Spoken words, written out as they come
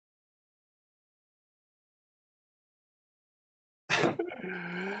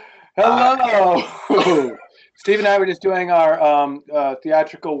Hello. Steve and I were just doing our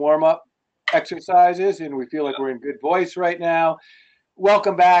theatrical warm-up exercises, and we feel like we're in good voice right now.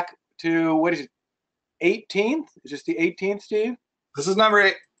 Welcome back to, what is it, 18th? Is this the 18th, Steve? This is number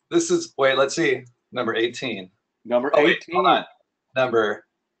 8. This is, wait, let's see. Number 18. Number 18. Wait, hold on. Number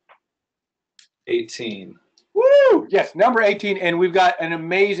 18. Woo! Yes, number 18, and we've got an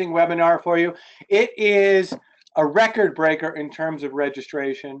amazing webinar for you. It is a record breaker in terms of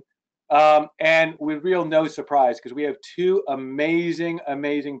registration. And with real no surprise, because we have two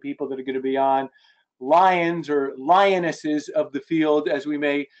amazing people that are going to be on, lions or lionesses of the field, as we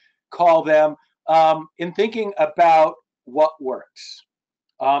may call them, in thinking about what works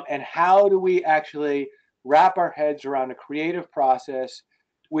and how do we actually wrap our heads around a creative process,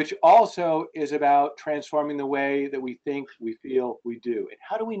 which also is about transforming the way that we think, we feel, we do. And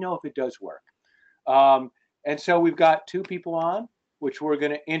how do we know if it does work? And so we've got two people on, which we're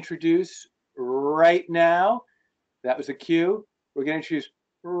going to introduce right now. That was a cue. We're going to introduce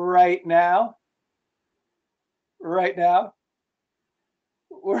right now. Right now.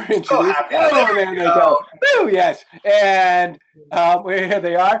 We're introducing. Oh, there they go. Woo, yes. And here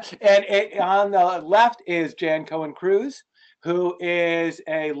they are. And on the left is Jan Cohen-Cruz, who is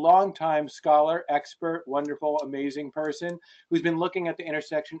a longtime scholar, expert, wonderful, amazing person who's been looking at the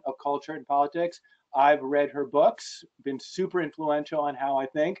intersection of culture and politics. I've read her books, been super influential on how I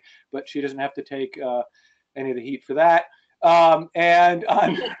think, but she doesn't have to take any of the heat for that. And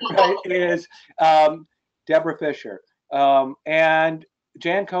on right is Deborah Fisher. And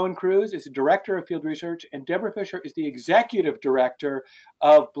Jan Cohen-Cruz is the director of field research, and Deborah Fisher is the executive director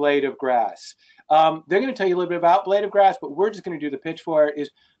of Blade of Grass. They're going to tell you a little bit about Blade of Grass, but we're just going to do the pitch for it.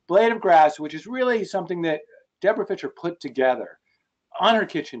 Is Blade of Grass, which is really something that Deborah Fisher put together on her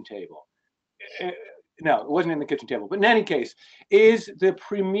kitchen table. No, it wasn't in the kitchen table, but in any case, is the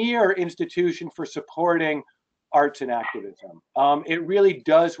premier institution for supporting arts and activism. It really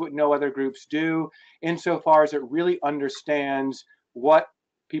does what no other groups do, insofar as it really understands what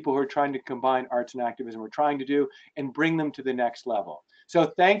people who are trying to combine arts and activism are trying to do and bring them to the next level. So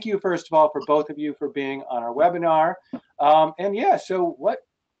thank you, first of all, for both of you for being on our webinar. And yeah, so what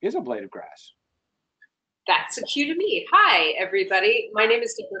is a blade of grass? That's a cue to me. Hi, everybody. My name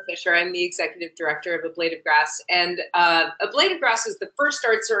is Deborah Fisher. I'm the executive director of A Blade of Grass. And A Blade of Grass is the first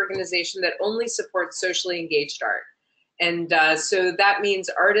arts organization that only supports socially engaged art. And so that means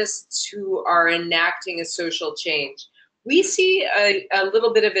artists who are enacting a social change. We see a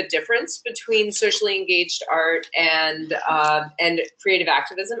little bit of a difference between socially engaged art and creative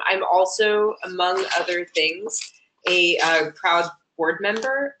activism. I'm also, among other things, a proud board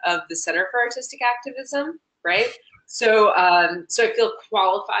member of the Center for Artistic Activism, right? So, so I feel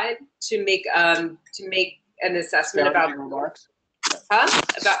qualified to make an assessment about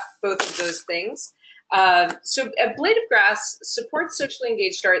both of those things. So, A Blade of Grass supports socially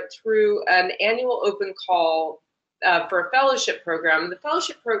engaged art through an annual open call for a fellowship program. The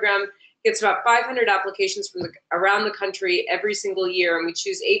fellowship program gets about 500 applications from around the country every single year, and we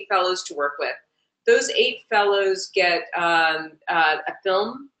choose 8 fellows to work with. Those 8 fellows get a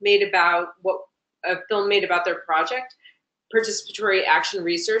film made about their project, participatory action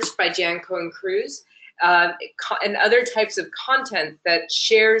research by Jan Cohen-Cruz, and other types of content that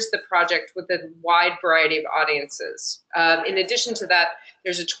shares the project with a wide variety of audiences. In addition to that,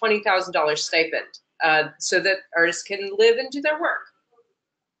 there's a $20,000 stipend so that artists can live and do their work.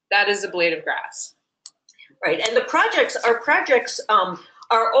 That is A Blade of Grass. Right, and our projects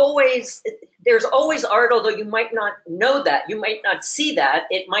are always, there's always art, although you might not know that, you might not see that.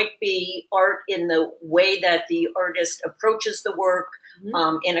 It might be art in the way that the artist approaches the work,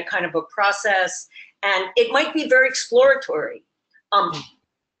 in a kind of a process, and it might be very exploratory.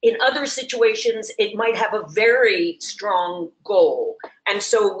 In other situations, it might have a very strong goal. And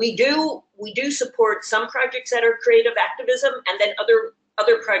so we do support some projects that are creative activism, and then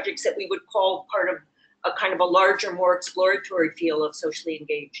other projects that we would call part of a kind of a larger, more exploratory feel of socially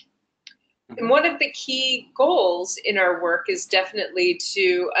engaged. And one of the key goals in our work is definitely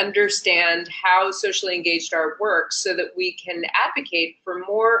to understand how socially engaged art works so that we can advocate for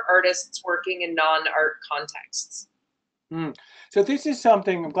more artists working in non-art contexts. So this is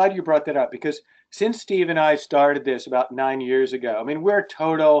something, I'm glad you brought that up, because since Steve and I started this about 9 years ago, I mean, we're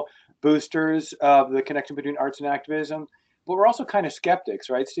total boosters of the connection between arts and activism, but we're also kind of skeptics,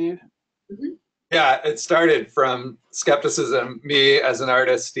 right, Steve? Yeah, it started from skepticism, me as an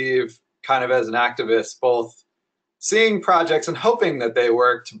artist, Steve kind of as an activist, both seeing projects and hoping that they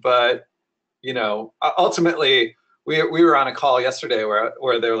worked, but, you know, ultimately, we were on a call yesterday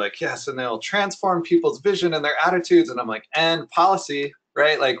where they're like, yes, and they'll transform people's vision and their attitudes, and I'm like, and policy,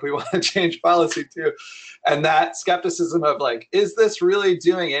 right? Like we want to change policy too. And that skepticism of like, is this really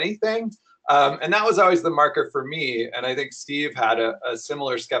doing anything? And that was always the marker for me. And I think Steve had a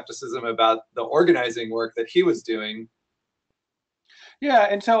similar skepticism about the organizing work that he was doing. Yeah,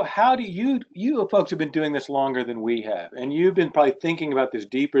 and so how do you folks have been doing this longer than we have, and you've been probably thinking about this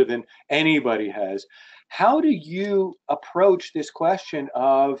deeper than anybody has. How do you approach this question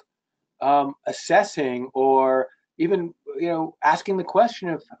of assessing or even asking the question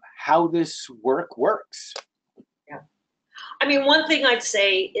of how this work works? Yeah. I mean, one thing I'd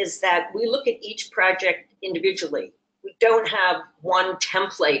say is that we look at each project individually. We don't have one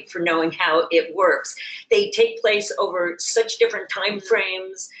template for knowing how it works. They take place over such different time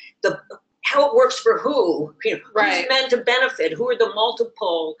frames. How it works for who, Right. Who's meant to benefit, who are the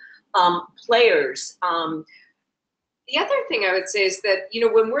multiple players. The other thing I would say is that,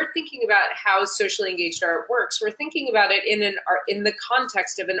 when we're thinking about how socially engaged art works, we're thinking about it in the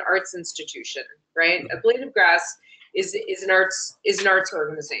context of an arts institution, right? A Blade of Grass is an arts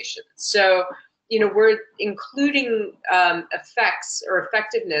organization. So, we're including effects or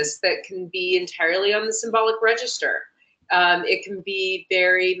effectiveness that can be entirely on the symbolic register. It can be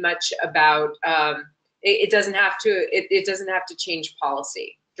very much about it doesn't have to change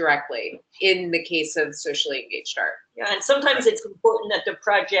policy directly in the case of socially engaged art. Yeah, and sometimes it's important that the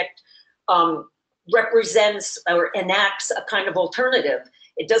project represents or enacts a kind of alternative.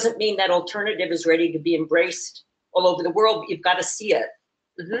 It doesn't mean that alternative is ready to be embraced all over the world, but you've got to see it.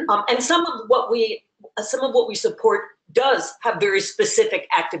 Mm-hmm. And some of what we support does have very specific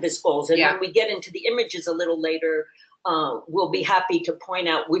activist goals. And when we get into the images a little later, we'll be happy to point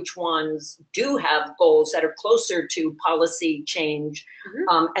out which ones do have goals that are closer to policy change,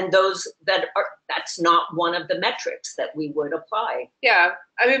 and those that's not one of the metrics that we would apply. Yeah,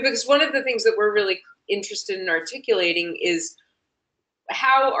 I mean, because one of the things that we're really interested in articulating is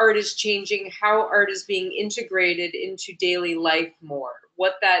how art is changing, how art is being integrated into daily life more,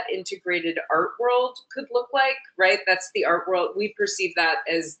 what that integrated art world could look like, right? That's the art world. We perceive that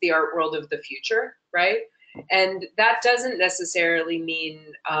as the art world of the future, right? And that doesn't necessarily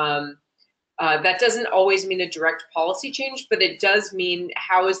mean, that doesn't always mean a direct policy change, but it does mean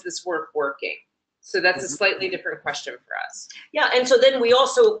how is this work working? So that's a slightly different question for us. Yeah, and so then we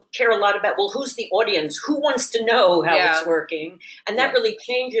also care a lot about, well, who's the audience? Who wants to know how it's working? And that really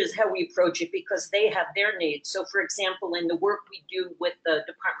changes how we approach it because they have their needs. So for example, in the work we do with the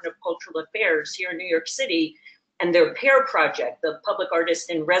Department of Cultural Affairs here in New York City, and their PAIR project, the Public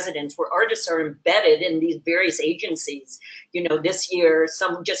Artist in Residence, where artists are embedded in these various agencies. This year,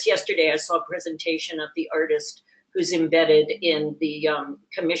 just yesterday, I saw a presentation of the artist who's embedded in the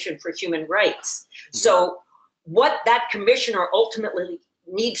Commission for Human Rights. So what that commissioner ultimately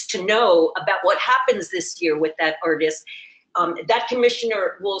needs to know about what happens this year with that artist, that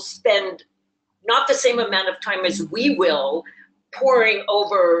commissioner will spend not the same amount of time as we will poring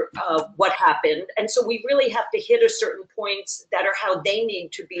over what happened. And so we really have to hit a certain points that are how they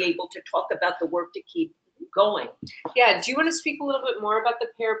need to be able to talk about the work to keep going. Yeah, do you want to speak a little bit more about the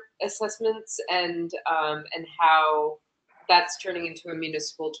PAIR assessments and how that's turning into a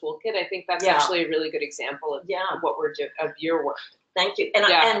municipal toolkit? I think that's actually a really good example of what we're doing, of your work. Thank you.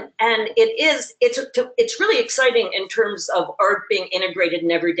 And it's really exciting in terms of art being integrated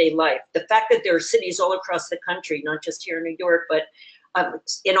in everyday life. The fact that there are cities all across the country, not just here in New York, but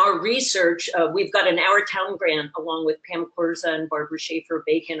in our research, we've got an Our Town grant along with Pam Corza and Barbara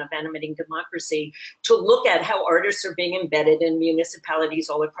Schaefer-Bacon of Animating Democracy to look at how artists are being embedded in municipalities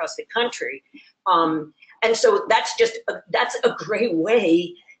all across the country. And so that's a great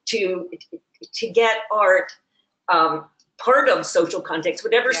way to get art part of social context,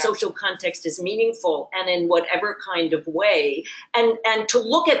 whatever social context is meaningful and in whatever kind of way, and to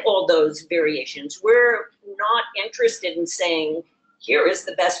look at all those variations. We're not interested in saying, here is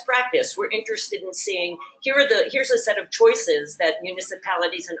the best practice. We're interested in seeing, here's a set of choices that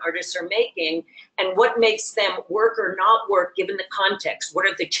municipalities and artists are making, and what makes them work or not work given the context. What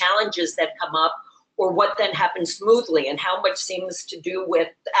are the challenges that come up, or what then happens smoothly, and how much seems to do with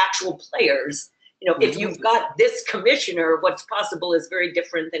the actual players. If you've got this commissioner, what's possible is very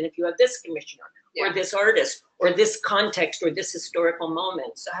different than if you have this commissioner or this artist or this context or this historical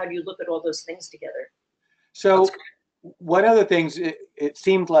moment. So how do you look at all those things together? So one of the things it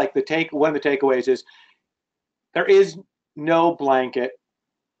seemed like one of the takeaways is there is no blanket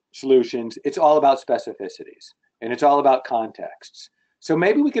solutions. It's all about specificities and it's all about contexts. So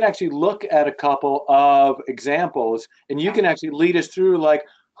maybe we can actually look at a couple of examples and you can actually lead us through, like,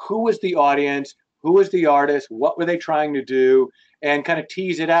 who was the audience, who was the artist, what were they trying to do, and kind of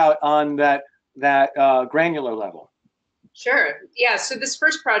tease it out on that granular level. Sure. Yeah. So this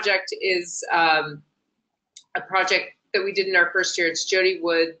first project is a project that we did in our first year. It's Jody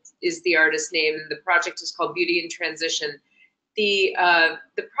Wood is the artist name, and the project is called Beauty in Transition. The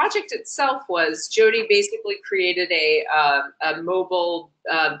project itself was Jody basically created a mobile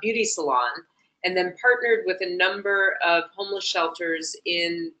beauty salon, and then partnered with a number of homeless shelters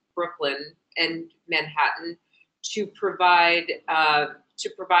in Brooklyn and Manhattan to provide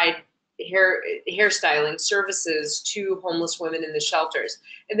hairstyling services to homeless women in the shelters.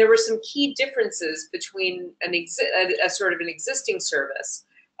 And there were some key differences between a sort of an existing service.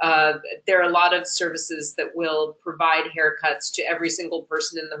 There are a lot of services that will provide haircuts to every single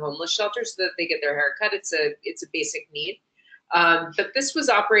person in the homeless shelter so that they get their haircut. It's a basic need. But this was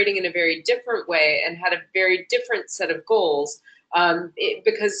operating in a very different way and had a very different set of goals,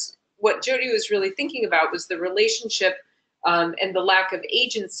 because what Jody was really thinking about was the relationship and the lack of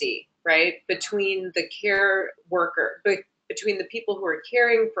agency, right, between the care worker, between the people who are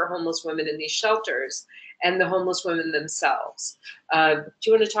caring for homeless women in these shelters and the homeless women themselves. Do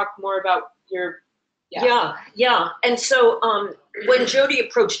you want to talk more about your? Yeah. And so when Jody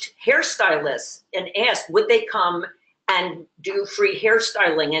approached hairstylists and asked, would they come and do free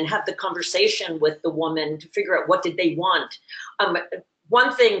hairstyling and have the conversation with the woman to figure out what did they want?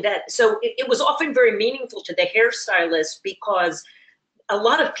 One thing so it was often very meaningful to the hairstylist because a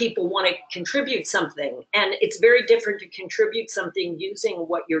lot of people want to contribute something, and it's very different to contribute something using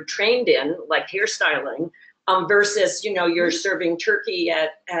what you're trained in, like hairstyling, versus, you're serving turkey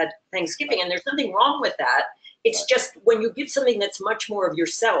at Thanksgiving, and there's nothing wrong with that. It's just when you give something that's much more of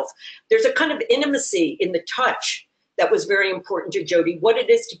yourself, there's a kind of intimacy in the touch that was very important to Jody, what it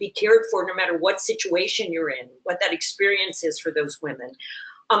is to be cared for no matter what situation you're in, what that experience is for those women.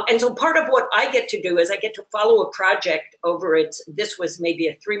 And so part of what I get to do is I get to follow a project this was maybe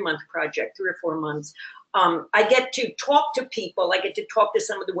a 3-month project, 3 or 4 months. I get to talk to people. I get to talk to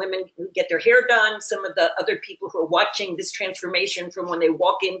some of the women who get their hair done, some of the other people who are watching this transformation from when they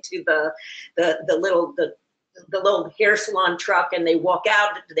walk into the little hair salon truck and they walk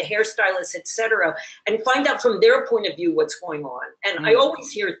out to the hairstylist, etc., and find out from their point of view what's going on. And I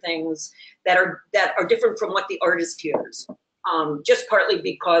always hear things that are different from what the artist hears. Just partly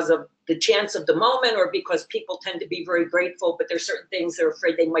because of the chance of the moment or because people tend to be very grateful, but there's certain things they're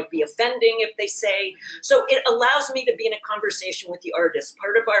afraid they might be offending if they say. So it allows me to be in a conversation with the artist.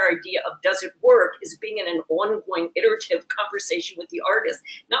 Part of our idea of does it work is being in an ongoing iterative conversation with the artist,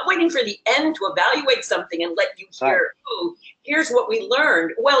 not waiting for the end to evaluate something and let you hear, oh, here's what we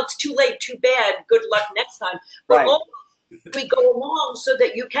learned. Well, it's too late, too bad, good luck next time. But we go along so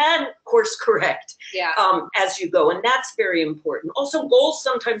that you can course correct as you go, and that's very important. Also, goals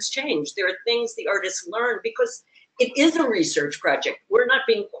sometimes change. There are things the artists learn because it is a research project. We're not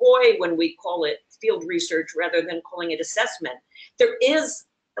being coy when we call it field research rather than calling it assessment. There is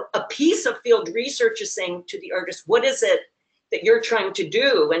a piece of field research is saying to the artist, what is it that you're trying to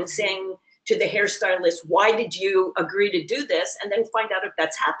do, and saying to the hairstylist, why did you agree to do this, and then find out if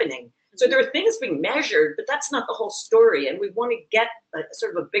that's happening. So there are things being measured, but that's not the whole story. And we want to get a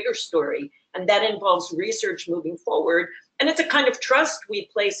sort of a bigger story. And that involves research moving forward. And it's a kind of trust we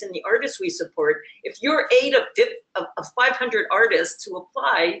place in the artists we support. If you're 8 of 500 artists who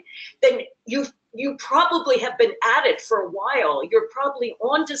apply, then you probably have been at it for a while. You're probably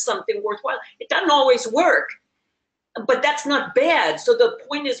onto something worthwhile. It doesn't always work, but that's not bad. So the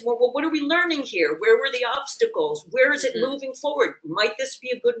point is, well, what are we learning here? Where were the obstacles? Where is it moving forward? Might this be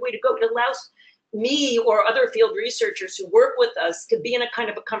a good way to go? It allows me or other field researchers who work with us to be in a kind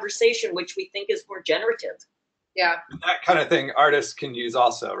of a conversation which we think is more generative. Yeah. That kind of thing artists can use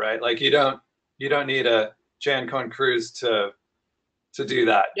also, right? Like you don't need a Jan Cohen-Cruz to do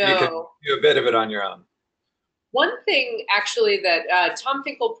that. No. You can do a bit of it on your own. One thing, actually, that Tom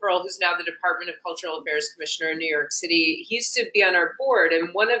Finkel-Pearl, who's now the Department of Cultural Affairs Commissioner in New York City, he used to be on our board, and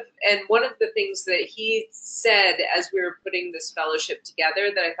one of the things that he said as we were putting this fellowship together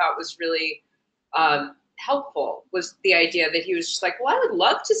that I thought was really helpful was the idea that he was just like, well, I would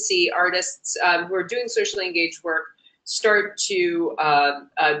love to see artists who are doing socially engaged work start to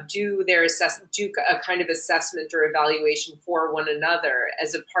do a kind of assessment or evaluation for one another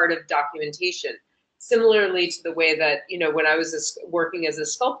as a part of documentation. Similarly to the way that, when I was working as a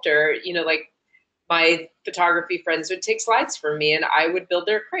sculptor, like my photography friends would take slides from me and I would build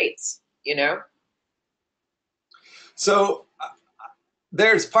their crates, So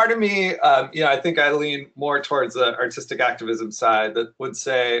there's part of me, I think I lean more towards the artistic activism side that would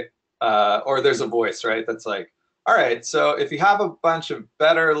say, or there's a voice, right? That's like, all right, so if you have a bunch of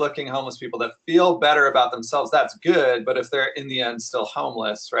better looking homeless people that feel better about themselves, that's good. But if they're in the end still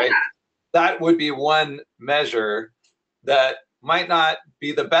homeless, right? Yeah. That would be one measure that might not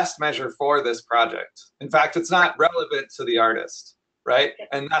be the best measure for this project. In fact, it's not relevant to the artist, right?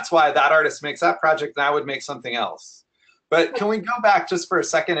 And that's why that artist makes that project and I would make something else. But can we go back just for a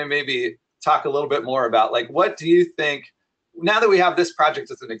second and maybe talk a little bit more about, like, what do you think, now that we have this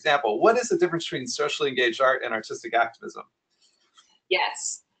project as an example, what is the difference between socially engaged art and artistic activism?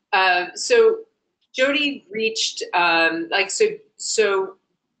 Yes. So Jody reached, so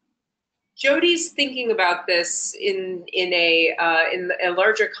Jody's thinking about this in a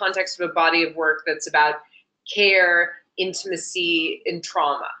larger context of a body of work that's about care, intimacy, and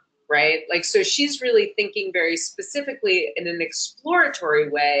trauma, right? Like, so she's really thinking very specifically in an exploratory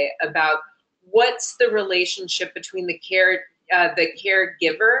way about what's the relationship between the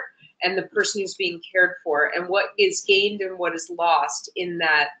caregiver and the person who's being cared for, and what is gained and what is lost in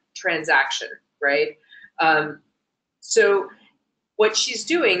that transaction, right? So what she's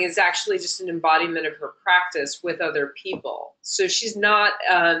doing is actually just an embodiment of her practice with other people. So she's not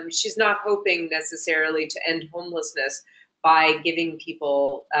hoping necessarily to end homelessness by giving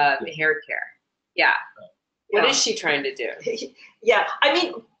people hair care. Yeah. What is she trying to do? Yeah, I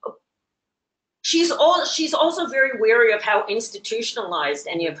mean, she's also very wary of how institutionalized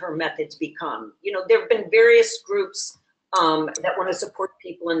any of her methods become. You know, there have been various groups that want to support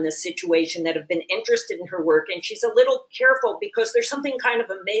people in this situation that have been interested in her work, and she's a little careful because there's something kind of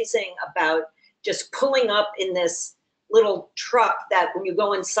amazing about just pulling up in this little truck that when you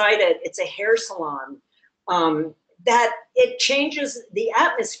go inside it, it's a hair salon, that it changes the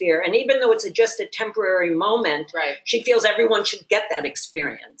atmosphere. And even though it's just a temporary moment, right, she feels everyone should get that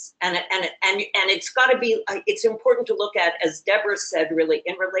experience. And it's got to be, it's important to look at, as Deborah said, really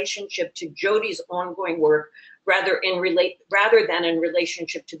in relationship to Jody's ongoing work, rather than in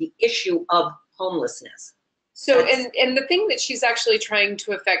relationship to the issue of homelessness. So, and the thing that she's actually trying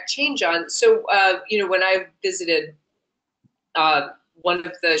to affect change on, so, you know, when I visited one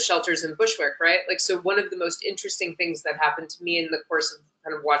of the shelters in Bushwick, right? Like, so one of the most interesting things that happened to me in the course of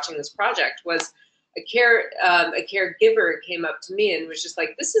kind of watching this project was a caregiver came up to me and was just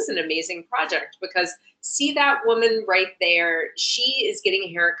like, this is an amazing project because see that woman right there, she is getting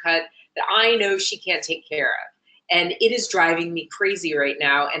a haircut that I know she can't take care of. And it is driving me crazy right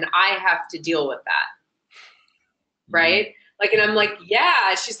now. And I have to deal with that. Right? Like, and I'm like,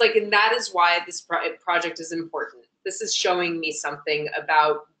 yeah, she's like, and that is why this project is important. This is showing me something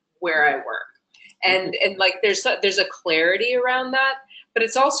about where I work. And like, there's a clarity around that, but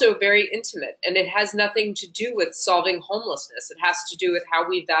it's also very intimate, and it has nothing to do with solving homelessness. It has to do with how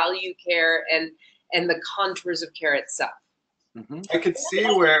we value care and the contours of care itself. I could see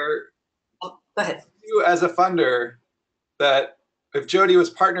where, go ahead, you as a funder, that if Jody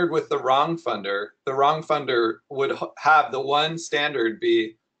was partnered with the wrong funder would have the one standard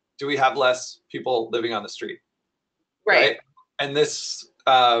be, do we have less people living on the street? Right. And this,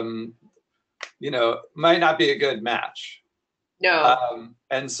 you know, might not be a good match. No.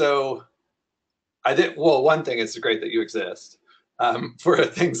 And so I did, well, one thing, it's great that you exist for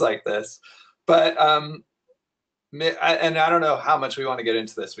things like this, but, and I don't know how much we want to get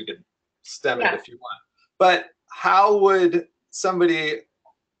into this. We could stem it if you want, but how would somebody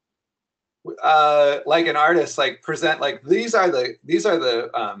like an artist like present, like, these are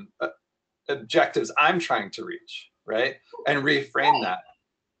the objectives I'm trying to reach, right? And reframe that.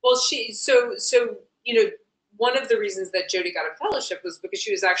 Well, so you know, one of the reasons that Jody got a fellowship was because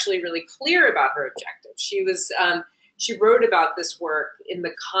she was actually really clear about her objective. She was she wrote about this work in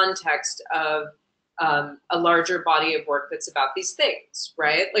the context of a larger body of work that's about these things,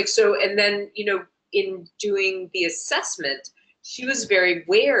 right? Like, so, and then, you know, in doing the assessment, she was very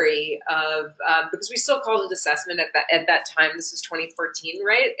wary of, because we still called it assessment at that time. This was 2014,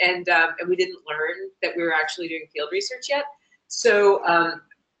 right? And we didn't learn that we were actually doing field research yet. So,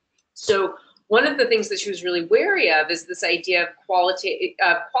 so one of the things that she was really wary of is this idea of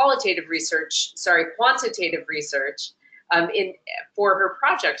quantitative research for her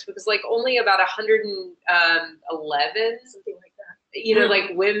project, because like only about 111, something like that, you know,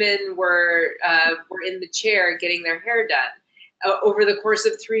 like women were in the chair getting their hair done over the course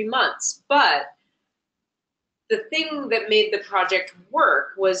of 3 months. But the thing that made the project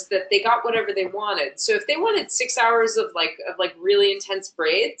work was that they got whatever they wanted. So if they wanted 6 hours of like really intense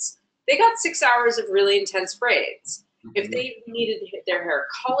braids, they got 6 hours of really intense braids. If they needed to get their hair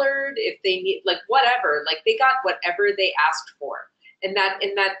colored, if they need, like, whatever, like, they got whatever they asked for. And that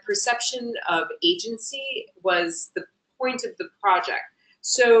perception of agency was the point of the project.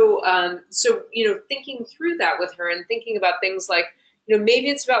 So, so, you know, thinking through that with her and thinking about things like, you know, maybe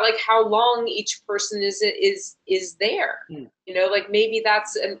it's about like how long each person is there. You know, like maybe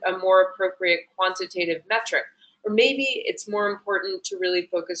that's a more appropriate quantitative metric. Or maybe it's more important to really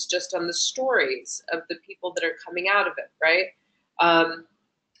focus just on the stories of the people that are coming out of it, right?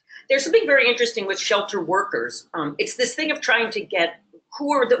 There's something very interesting with shelter workers. It's this thing of trying to get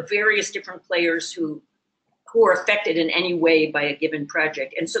who are the various different players who are affected in any way by a given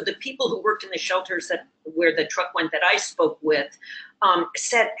project. And so the people who worked in the shelters where the truck went that I spoke with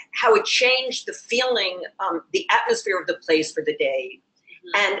said how it changed the feeling, the atmosphere of the place for the day.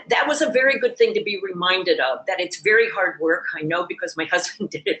 And that was a very good thing to be reminded of, that it's very hard work. I know because my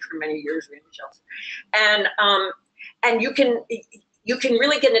husband did it for many years in the shelter. And you can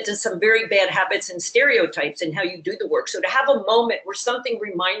really get into some very bad habits and stereotypes in how you do the work. So to have a moment where something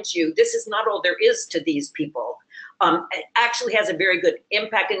reminds you, this is not all there is to these people, it actually has a very good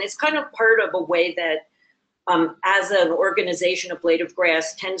impact. And it's kind of part of a way that as an organization, A Blade of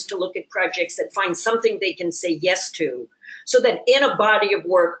Grass tends to look at projects that find something they can say yes to. So that in a body of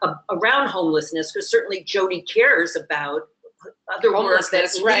work around homelessness, because certainly Jody cares about other work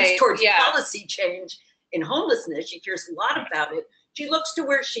that leads towards policy change in homelessness, she cares a lot about it. She looks to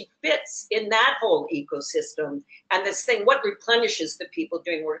where she fits in that whole ecosystem and this thing, what replenishes the people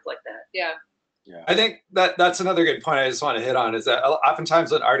doing work like that. Yeah. Yeah. I think that's another good point I just want to hit on, is that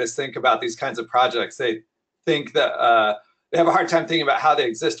oftentimes when artists think about these kinds of projects, they think that they have a hard time thinking about how they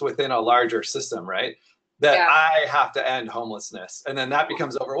exist within a larger system, right? That I have to end homelessness. And then that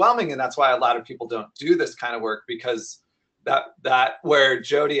becomes overwhelming. And that's why a lot of people don't do this kind of work, because that where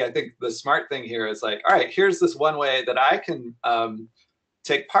Jody, I think the smart thing here is like, all right, here's this one way that I can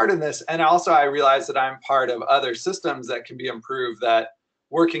take part in this. And also I realize that I'm part of other systems that can be improved, that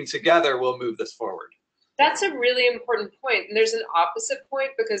working together will move this forward. That's a really important point. And there's an opposite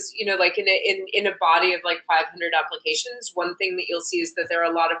point, because, you know, like in a body of like 500 applications, one thing that you'll see is that there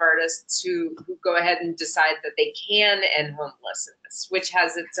are a lot of artists who go ahead and decide that they can end homelessness, which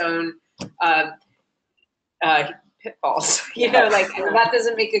has its own pitfalls, you know, like, and that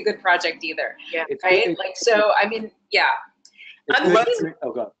doesn't make a good project either. Yeah. Right. Like, so, I mean, yeah.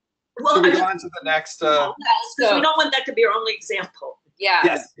 Oh, God. Well, so we go on to the next. Because we don't want that to be our only example. Yeah.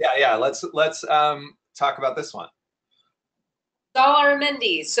 Yes. Yeah. Let's talk about this one. Saul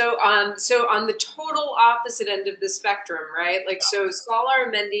Aramendi. So on the total opposite end of the spectrum, right? Like, so Saul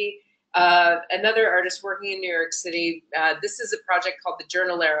Aramendi, another artist working in New York City. This is a project called the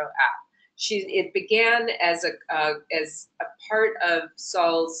Journalero app. It began as a part of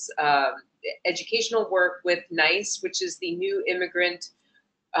Saul's educational work with NICE, which is the New Immigrant.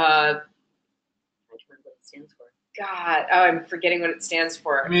 I don't remember what it stands for. God, I'm forgetting what it stands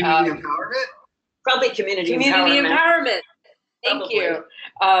for. Community empowerment. Probably community empowerment. Thank Probably. You.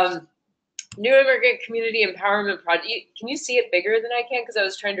 New Immigrant Community Empowerment Project. Can you see it bigger than I can? Because I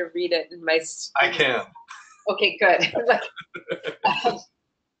was trying to read it in my. I can. Okay, good.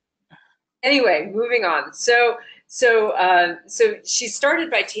 Anyway, moving on. So she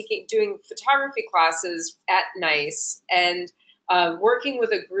started by doing photography classes at NICE and working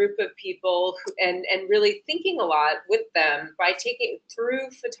with a group of people and really thinking a lot with them by taking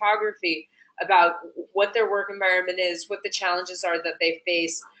through photography about what their work environment is, what the challenges are that they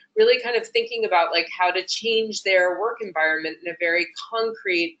face, really kind of thinking about like how to change their work environment in a very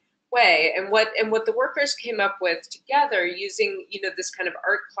concrete way. And what the workers came up with together using, you know, this kind of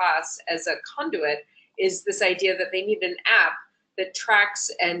art class as a conduit is this idea that they need an app that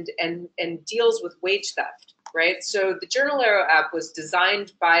tracks and deals with wage theft, right? So the Journalero app was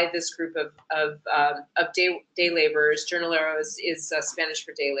designed by this group of day laborers. Journalero is Spanish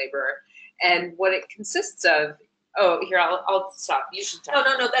for day laborer. And what it consists of, here, I'll stop. You should talk.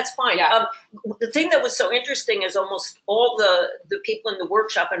 No, that's fine. Yeah. The thing that was so interesting is almost all the people in the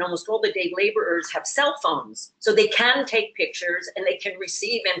workshop and almost all the day laborers have cell phones. So they can take pictures and they can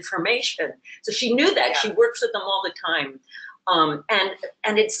receive information. So she knew that. Yeah. She works with them all the time.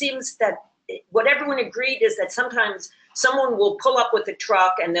 And it seems that what everyone agreed is that sometimes someone will pull up with a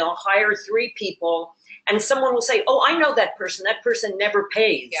truck and they'll hire 3 people. And someone will say, oh, I know that person never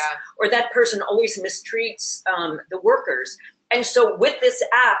pays. Yeah. Or that person always mistreats the workers. And so with this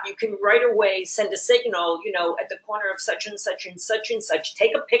app, you can right away send a signal, you know, at the corner of such and such and such and such,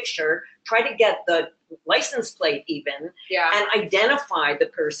 take a picture, try to get the license plate even, and identify the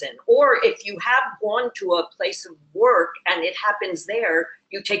person. Or if you have gone to a place of work and it happens there,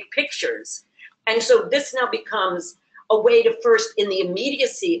 you take pictures. And so this now becomes a way to first, in the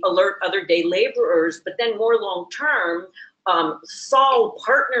immediacy, alert other day laborers, but then more long-term, Saul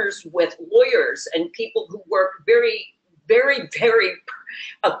partners with lawyers and people who work very in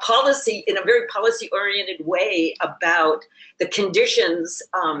a very policy-oriented way about the conditions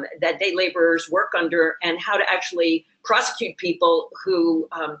that day laborers work under and how to actually prosecute people who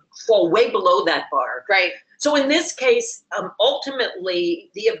fall way below that bar. Right. So in this case, ultimately,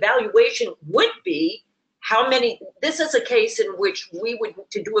 the evaluation would be how many. This is a case in which we would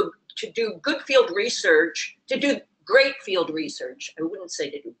to do good field research, to do great field research. I wouldn't say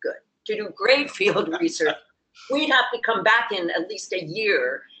to do good. To do great field research, we'd have to come back in at least a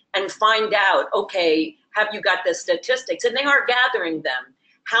year and find out, okay, have you got the statistics? And they are gathering them.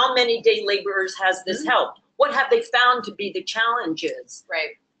 How many day laborers has this helped? What have they found to be the challenges? Right.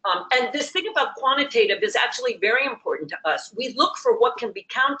 And this thing about quantitative is actually very important to us. We look for what can be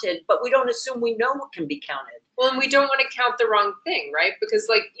counted, but we don't assume we know what can be counted. Well, and we don't want to count the wrong thing, right? Because,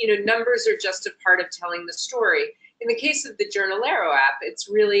 like, you know, numbers are just a part of telling the story. In the case of the Journalero app, it's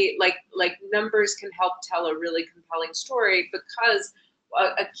really like numbers can help tell a really compelling story, because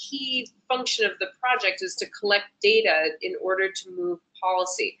a key function of the project is to collect data in order to move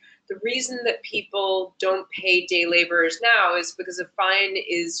policy. The reason that people don't pay day laborers now is because a fine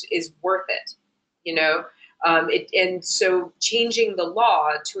is worth it, you know? And so changing the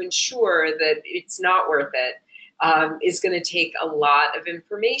law to ensure that it's not worth it is going to take a lot of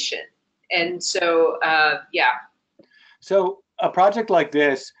information. And so, yeah. So a project like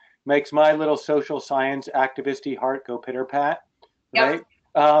this makes my little social science activisty heart go pitter-pat, right?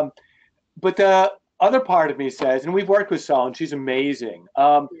 Yep. But the other part of me says, and we've worked with Sol, and she's amazing.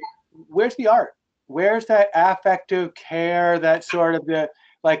 Where's the art? Where's that affective care, that sort of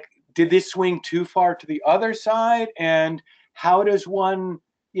did this swing too far to the other side? And how does one,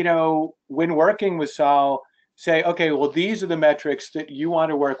 you know, when working with Sol, say, okay, well, these are the metrics that you want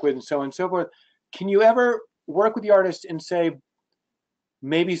to work with, and so on and so forth. Can you ever work with the artist and say,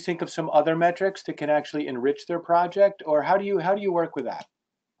 maybe think of some other metrics that can actually enrich their project? Or how do you work with that?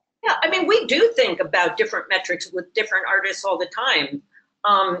 Yeah, I mean, we do think about different metrics with different artists all the time.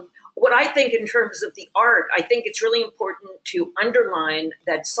 What I think in terms of the art, I think it's really important to underline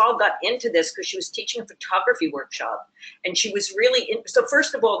that Sol got into this because she was teaching a photography workshop. And she was really, so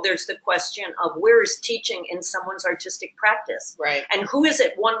first of all, there's the question of where is teaching in someone's artistic practice? Right. And who is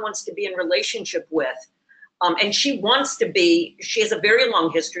it one wants to be in relationship with? And she has a very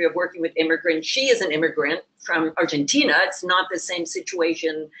long history of working with immigrants. She is an immigrant from Argentina. It's not the same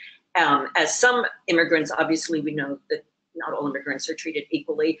situation as some immigrants. Obviously, we know that not all immigrants are treated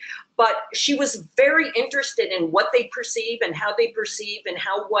equally, but she was very interested in what they perceive and how they perceive and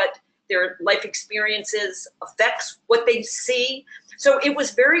how what their life experiences affects what they see. So it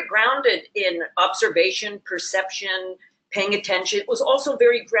was very grounded in observation, perception, paying attention. It was also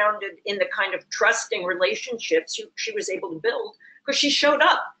very grounded in the kind of trusting relationships she was able to build because she showed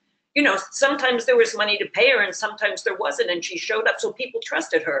up. You know, sometimes there was money to pay her and sometimes there wasn't, and she showed up, so people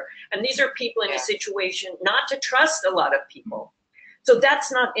trusted her. And these are people in a situation not to trust a lot of people. So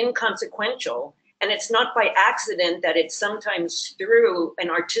that's not inconsequential. And it's not by accident that it's sometimes through an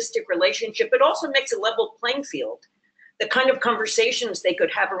artistic relationship. It also makes a level playing field. The kind of conversations they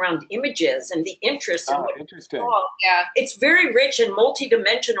could have around images and the interest in what interesting. Yeah. It's very rich and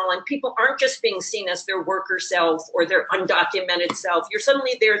multidimensional, and people aren't just being seen as their worker self or their undocumented self. You're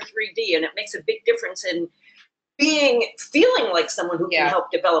suddenly their 3D, and it makes a big difference in feeling like someone who can help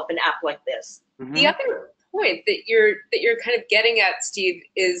develop an app like this. Mm-hmm. The other point that you're kind of getting at, Steve,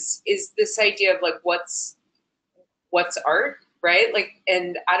 is this idea of like what's art, right? Like,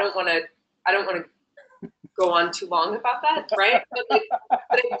 and I don't want to go on too long about that, right? But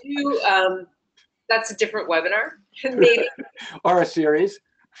I do. That's a different webinar, maybe, or a series.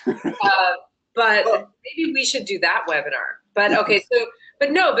 but maybe we should do that webinar. But okay,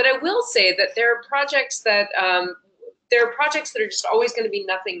 but I will say that there are projects that are just always going to be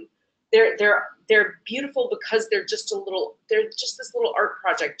nothing. They're beautiful because they're just this little art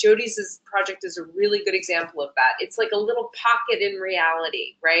project. Jody's project is a really good example of that. It's like a little pocket in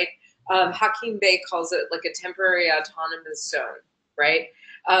reality, right? Hakeem Bey calls it like a temporary autonomous zone, right?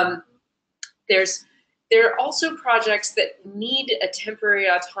 There are also projects that need a temporary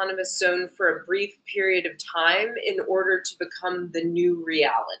autonomous zone for a brief period of time in order to become the new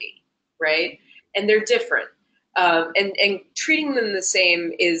reality, right? And they're different. And treating them the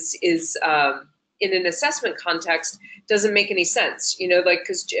same is in an assessment context doesn't make any sense, you know, like,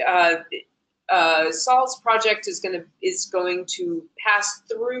 because Sol's project is going to pass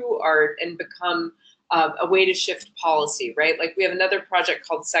through art and become a way to shift policy, right? Like we have another project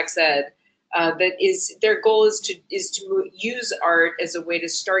called Sex Ed that is, their goal is to use art as a way to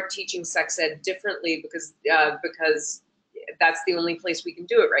start teaching sex ed differently because that's the only place we can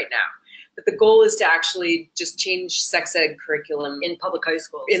do it right now. But the goal is to actually just change sex ed curriculum in public high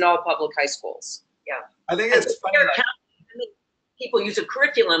schools. In all public high schools. Yeah. I think it's funny. People use a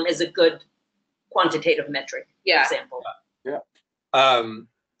curriculum as a good quantitative metric, for example. Yeah.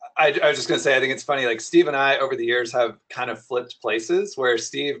 I was just going to say, I think it's funny, like Steve and I over the years have kind of flipped places where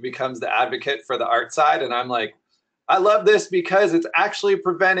Steve becomes the advocate for the art side. And I'm like, I love this because it's actually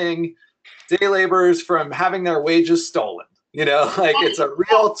preventing day laborers from having their wages stolen. You know, like it's a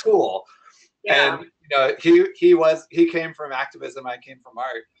real tool. Yeah. And, you know, he came from activism. I came from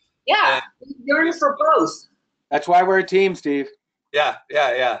art. Yeah. You're in for both. That's why we're a team, Steve. Yeah.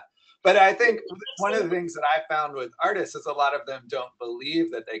 But I think one of the things that I found with artists is a lot of them don't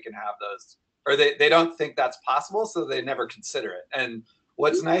believe that they can have those, or they don't think that's possible, so they never consider it. And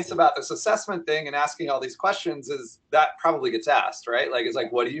what's nice about this assessment thing and asking all these questions is that probably gets asked, right? Like, it's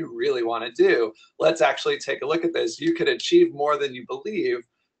like, what do you really want to do? Let's actually take a look at this. You could achieve more than you believe.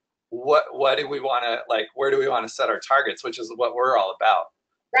 What do we want to, like, where do we want to set our targets, which is what we're all about.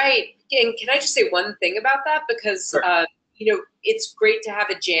 Right. And can I just say one thing about that? Because, Sure. you know, it's great to have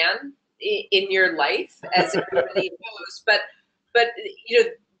a Jan in your life, as everybody knows, but, you know,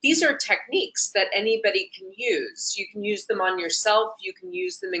 these are techniques that anybody can use. You can use them on yourself. You can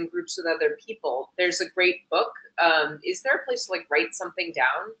use them in groups with other people. There's a great book. Is there a place to like write something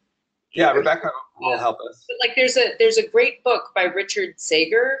down? Yeah, Rebecca will help us. But like there's a great book by Richard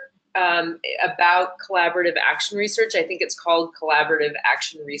Sager about collaborative action research. I think it's called Collaborative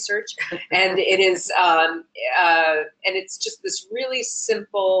Action Research, and it is and it's just this really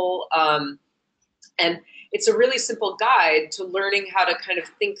simple and it's a really simple guide to learning how to kind of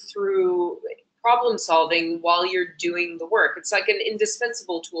think through problem solving while you're doing the work. It's like an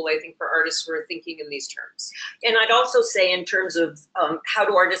indispensable tool, I think, for artists who are thinking in these terms. And I'd also say in terms of how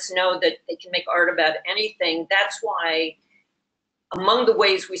do artists know that they can make art about anything, that's why among the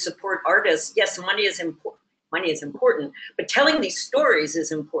ways we support artists, yes, money is important, but telling these stories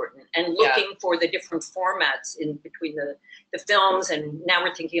is important, and looking for the different formats in between the films. And now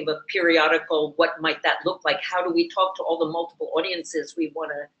we're thinking of a periodical, what might that look like? How do we talk to all the multiple audiences we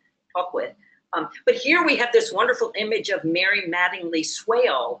want to talk with? But here we have this wonderful image of Mary Mattingly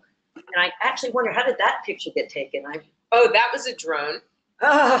Swale. And I actually wonder, how did that picture get taken? Oh, that was a drone.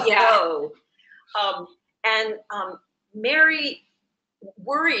 Oh, Yeah. Mary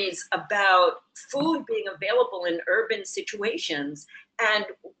worries about food being available in urban situations, and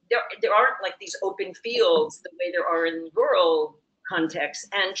there aren't like these open fields the way there are in rural contexts.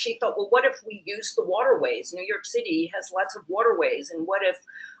 And she thought, well, what if we use the waterways? New York City has lots of waterways, and what if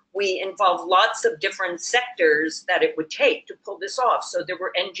we involve lots of different sectors that it would take to pull this off? So there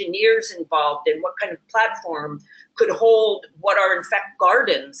were engineers involved in what kind of platform could hold what are in fact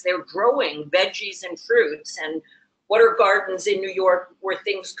gardens. They're growing veggies and fruits. And what are gardens in New York where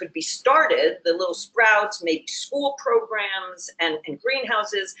things could be started? The little sprouts make school programs and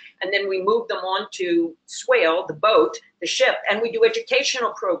greenhouses, and then we move them onto Swale, the boat, the ship, and we do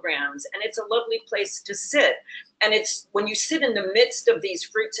educational programs. And it's a lovely place to sit. And it's when you sit in the midst of these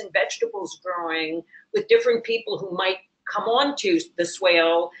fruits and vegetables growing with different people who might come onto the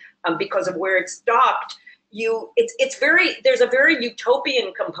Swale because of where it's docked, there's a very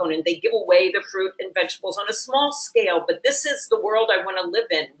utopian component. They give away the fruit and vegetables on a small scale, but this is the world I want to live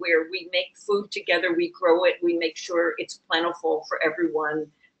in, where we make food together, we grow it, we make sure it's plentiful for everyone,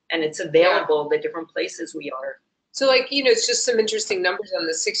 and it's available the different places we are. So, like, you know, it's just some interesting numbers on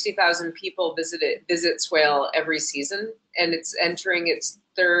this. 60,000 people visit Swale every season, and it's entering its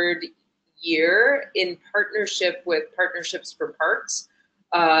third year in partnership with Partnerships for Parks.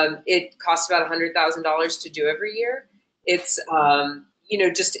 It costs about $100,000 to do every year. It's, you know,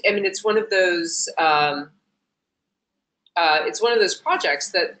 just, I mean, it's one of those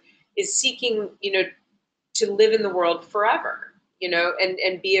projects that is seeking, you know, to live in the world forever, you know,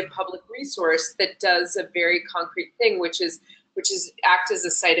 and be a public resource that does a very concrete thing, which is act as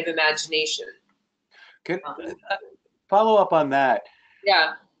a site of imagination. Can follow up on that?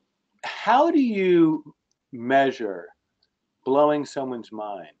 Yeah. How do you measure blowing someone's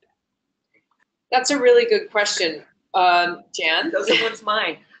mind? That's a really good question, Jan. Those are one's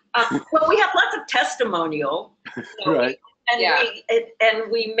mind. Well, we have lots of testimonial, Right?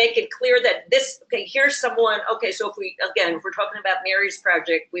 And we make it clear that this. Okay, here's someone. Okay, so if we're talking about Mary's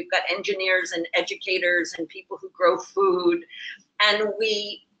project, we've got engineers and educators and people who grow food, and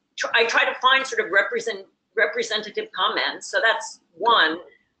I try to find sort of representative comments. So that's one.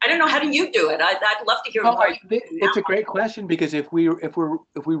 I don't know, how do you do it? I'd love to hear more. It's a great question, because if we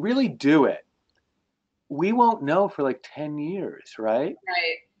really do it, we won't know for like 10 years, right?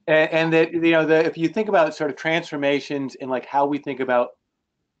 Right. And that, you know, if you think about sort of transformations in like how we think about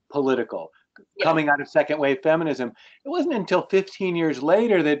political, coming out of second wave feminism, it wasn't until 15 years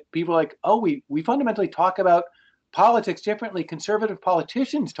later that people are like, oh, we fundamentally talk about politics differently. Conservative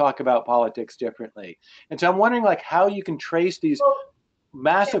politicians talk about politics differently. And so I'm wondering like how you can trace these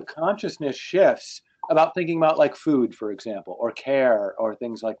massive consciousness shifts about thinking about like food, for example, or care or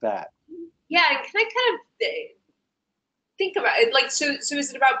things like that. Yeah, and can I kind of think about it? Like, so is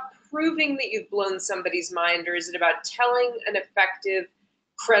it about proving that you've blown somebody's mind, or is it about telling an effective,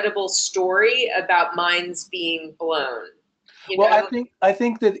 credible story about minds being blown? Well, I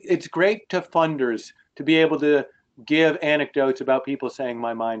think that it's great to funders to be able to give anecdotes about people saying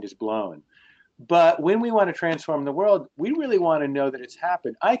my mind is blown. But when we want to transform the world, we really want to know that it's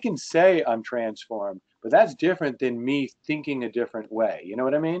happened. I can say I'm transformed, but that's different than me thinking a different way. You know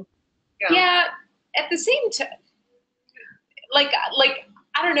what I mean? Yeah. At the same time, like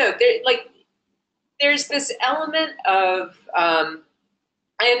I don't know. There's this element of I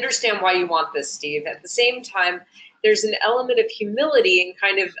understand why you want this, Steve. At the same time, there's an element of humility and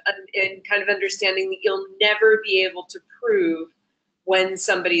kind of understanding that you'll never be able to prove when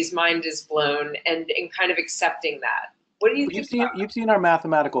somebody's mind is blown, and kind of accepting that. What do you think? You've seen our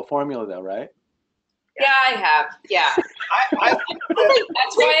mathematical formula, though, right? Yeah, I have. Yeah. I think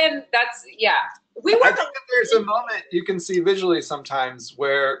that's why yeah. I think that there's a moment you can see visually sometimes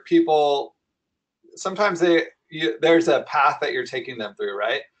where people, sometimes there's a path that you're taking them through,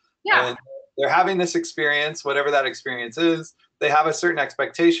 right? Yeah. And they're having this experience, whatever that experience is, they have a certain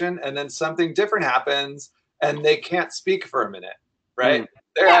expectation, and then something different happens and they can't speak for a minute, right?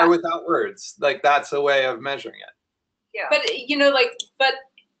 They are without words. Like, that's a way of measuring it. Yeah. But, but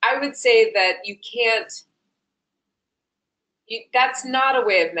I would say that you can't, that's not a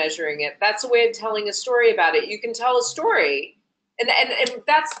way of measuring it. That's a way of telling a story about it. You can tell a story. And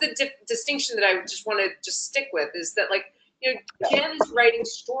that's the distinction that I just want to just stick with, is that, like, Jen is writing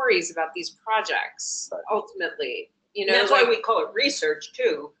stories about these projects, ultimately. That's why we call it research,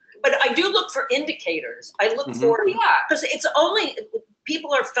 too. But I do look for indicators. I look for, because it's only,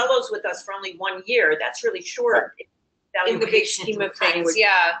 people are fellows with us for only 1 year. That's really short. In the big scheme of things,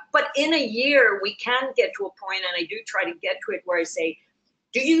 yeah. But in a year, we can get to a point, and I do try to get to it, where I say,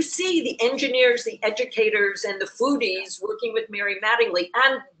 do you see the engineers, the educators, and the foodies working with Mary Mattingly,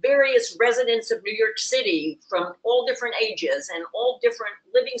 and various residents of New York City from all different ages and all different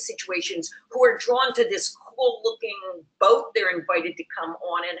living situations, who are drawn to this cool-looking boat they're invited to come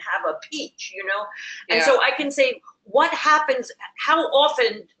on and have a peach, And so I can say, what happens, how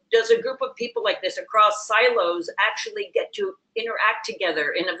often does a group of people like this across silos actually get to interact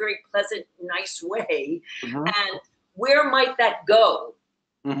together in a very pleasant, nice way? And where might that go?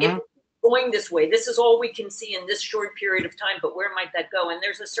 If going this way, this is all we can see in this short period of time, but where might that go? And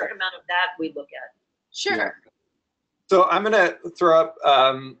there's a certain amount of that we look at. Sure. Yeah. So I'm going to throw up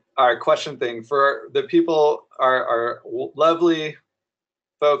our question thing for the people, our lovely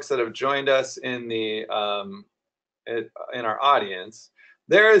folks that have joined us in the in our audience.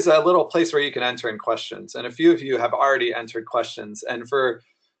 There is a little place where you can enter in questions, and a few of you have already entered questions. And for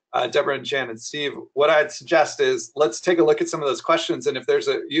Deborah and Jan and Steve, what I'd suggest is, let's take a look at some of those questions. And if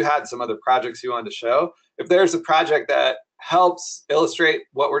you had some other projects you wanted to show, if there's a project that helps illustrate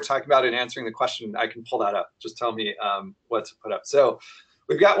what we're talking about in answering the question, I can pull that up. Just tell me what to put up. So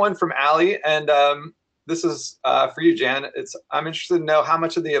we've got one from Allie, and this is for you, Jan. I'm interested to know how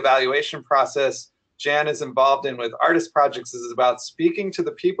much of the evaluation process Jan is involved in with artist projects is about speaking to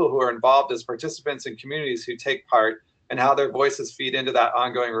the people who are involved as participants in communities who take part, and how their voices feed into that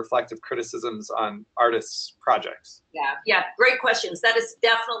ongoing reflective criticisms on artists' projects. Yeah, great questions. That is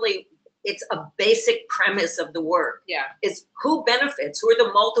definitely, it's a basic premise of the work. Yeah. Is who benefits, who are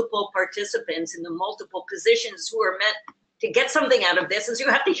the multiple participants in the multiple positions who are meant to get something out of this, and so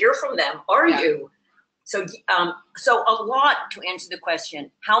you have to hear from them. Are you? So, so a lot, to answer the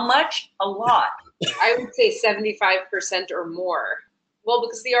question. How much? A lot. I would say 75% or more. Well,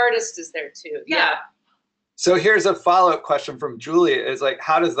 because the artist is there too. Yeah. So here's a follow-up question from Julie, is like,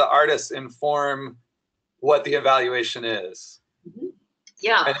 how does the artist inform what the evaluation is?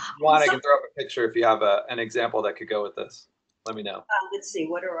 Yeah. And if you want, I can throw up a picture if you have an example that could go with this. Let me know. Let's see,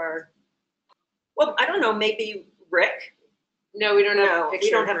 what are our, well, I don't know, maybe Rick? No, we don't have a picture.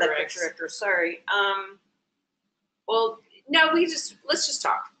 We don't have that picture, sorry. Well, no, let's just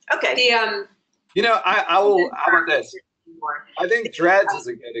talk. Okay. I will, how about this? I think dreads is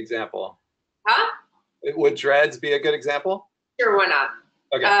a good example. Huh? Would dreads be a good example? Sure, why not?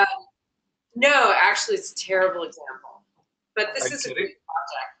 Okay. No, actually, it's a terrible example. But this is a great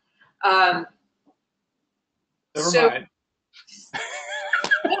project. Never mind.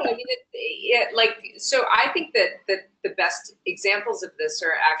 No, I mean, so I think that the best examples of this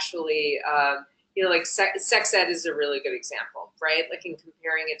are actually, like sex ed is a really good example, right? Like, in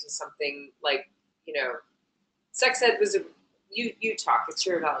comparing it to something like, sex ed was you talk, it's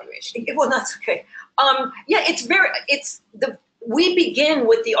your evaluation. Well, that's okay. Yeah, it's we begin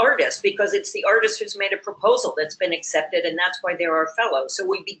with the artist because it's the artist who's made a proposal that's been accepted, and that's why they're our fellow. So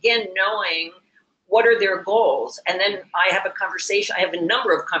we begin knowing what are their goals, and then I have a conversation. I have a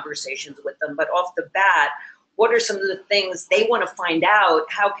number of conversations with them, but off the bat, what are some of the things they want to find out?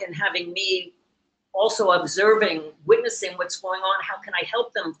 How can having me also observing, witnessing what's going on, how can I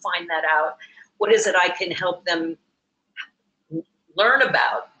help them find that out? What is it I can help them learn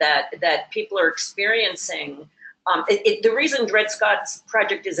about that people are experiencing? The reason Dred Scott's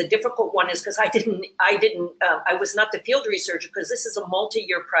project is a difficult one is because I was not the field researcher, because this is a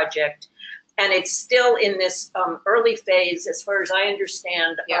multi-year project, and it's still in this early phase, as far as I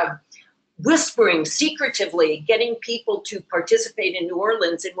understand. Yeah. Whispering secretively, getting people to participate in New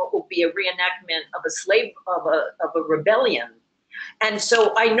Orleans in what will be a reenactment of a rebellion. And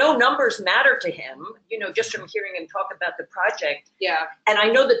so I know numbers matter to him, just from hearing him talk about the project. Yeah. And I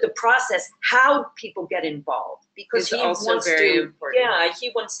know that the process, how people get involved, because It's also very important. Yeah,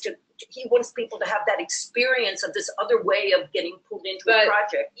 he wants people to have that experience of this other way of getting pulled into a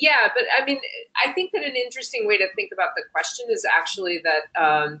project. Yeah, but I mean, I think that an interesting way to think about the question is actually that,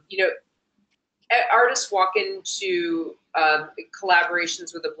 artists walk into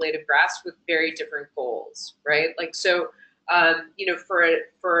collaborations with A Blade of Grass with very different goals, right? Like, so, for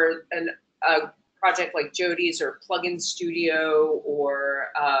a project like Jody's or Plug-in Studio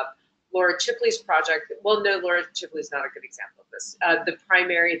or Laura Chipley's project, well, no, Laura Chipley's not a good example of this. The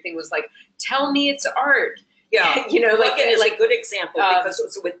primary thing was like, tell me it's art. Yeah, Plug-in is a good example because it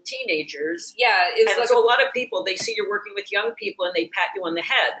was with teenagers. Yeah, it's and so a lot of people, they see you're working with young people and they pat you on the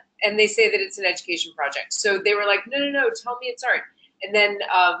head. And they say that it's an education project. So they were like, no, tell me it's art. And then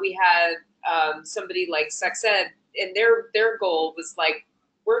we had somebody like Sex Ed, and their goal was like,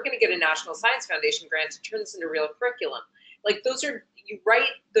 we're going to get a National Science Foundation grant to turn this into real curriculum. Like, you write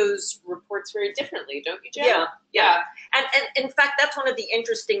those reports very differently, don't you, Jen? Yeah. And in fact, that's one of the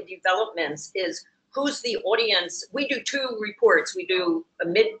interesting developments is who's the audience. We do 2 reports. We do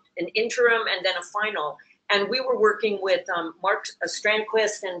an interim, and then a final. And we were working with Mark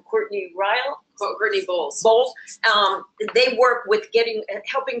Strandquist and Courtney Ryle. Courtney Bowles. They work with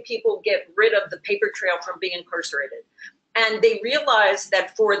helping people get rid of the paper trail from being incarcerated. And they realized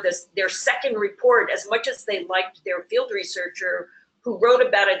that for their second report, as much as they liked their field researcher who wrote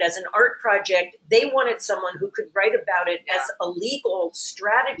about it as an art project, they wanted someone who could write about it as a legal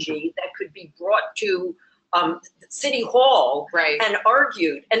strategy that could be brought to City Hall and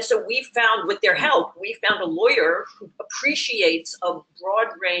argued. And so we found, with their help, we found a lawyer who appreciates a broad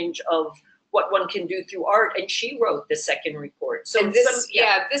range of what one can do through art, and she wrote the second report. So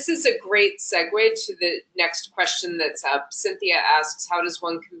this is a great segue to the next question that's up. Cynthia asks, how does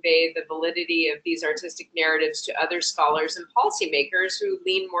one convey the validity of these artistic narratives to other scholars and policymakers who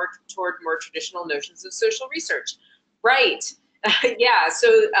lean more toward more traditional notions of social research? Right. Yeah.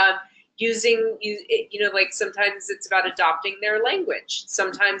 So like sometimes it's about adopting their language.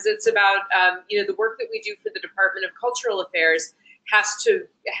 Sometimes it's about, the work that we do for the Department of Cultural Affairs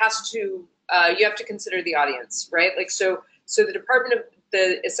you have to consider the audience, right? Like, so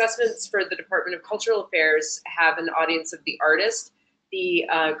the assessments for the Department of Cultural Affairs have an audience of the artist, the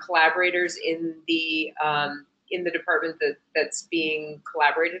collaborators in the department that's being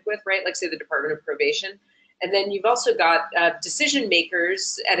collaborated with, right? Like, say, the Department of Probation. And then you've also got decision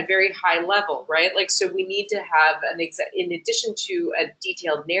makers at a very high level, right? Like, so we need to have in addition to a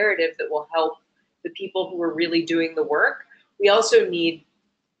detailed narrative that will help the people who are really doing the work, we also need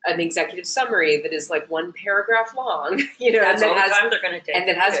an executive summary that is like 1 paragraph long, That's all the time they're going to take. And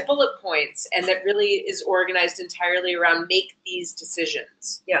that has bullet points, and that really is organized entirely around make these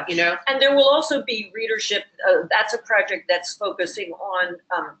decisions. Yeah. And there will also be readership. That's a project that's focusing on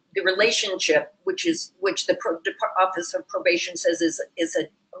the relationship, which the Office of Probation says is a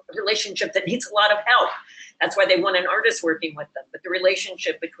relationship that needs a lot of help. That's why they want an artist working with them. But the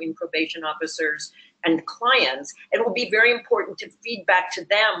relationship between probation officers and clients, it will be very important to feed back to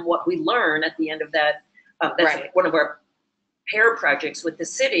them what we learn at the end of that. That's one of our pair projects with the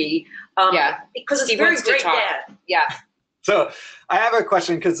city. Because it's very great. Yeah. So I have a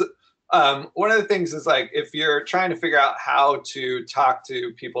question, because one of the things is, like, if you're trying to figure out how to talk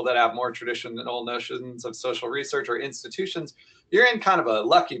to people that have more traditional notions of social research or institutions, you're in kind of a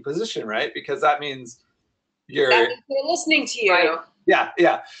lucky position, right? Because that means they're listening to you. Right. Yeah.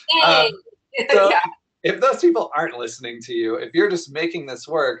 Hey. So if those people aren't listening to you, if you're just making this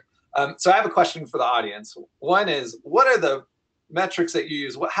work, so I have a question for the audience. One is, what are the metrics that you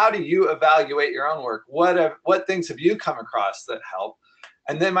use? How do you evaluate your own work? What things have you come across that help?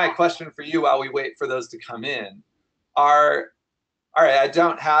 And then my question for you, while we wait for those to come in, are, all right, I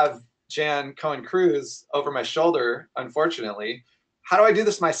don't have Jan Cohen-Cruz over my shoulder, unfortunately. How do I do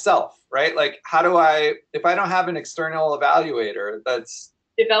this myself, right? Like, how do I, if I don't have an external evaluator that's...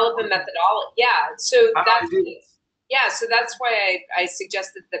 Develop a methodology. Yeah, so How do I do this? yeah, so that's why I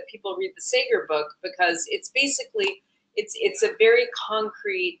suggested that people read the Sager book, because it's basically, it's a very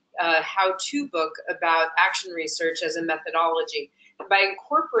concrete how-to book about action research as a methodology. And by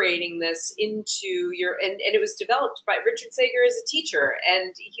incorporating this into your, and it was developed by Richard Sager as a teacher,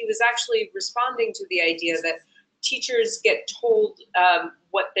 and he was actually responding to the idea that teachers get told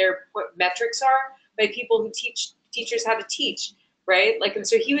what metrics are by people who teach teachers how to teach, right? Like, and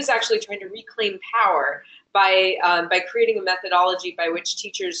so he was actually trying to reclaim power by creating a methodology by which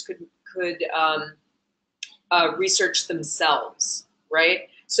teachers could research themselves, right?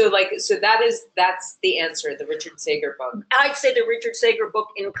 So that's the answer, the Richard Sager book. I'd say the Richard Sager book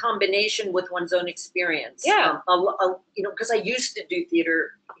in combination with one's own experience. Yeah. You know, because I used to do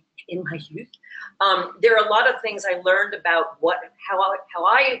theater in my youth. There are a lot of things I learned about how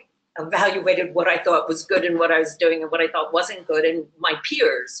I evaluated what I thought was good and what I was doing and what I thought wasn't good, and my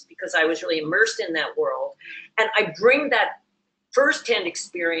peers, because I was really immersed in that world. And I bring that firsthand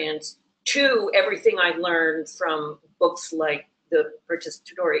experience to everything I learned from books like the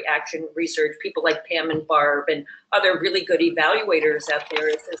participatory action research, people like Pam and Barb and other really good evaluators out there.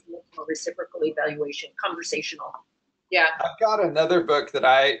 It says reciprocal evaluation, conversational. Yeah. I've got another book that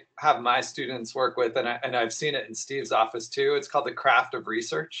I have my students work with, and I've seen it in Steve's office too. It's called The Craft of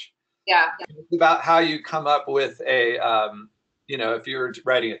Research. Yeah. It's about how you come up with a, you know, if you're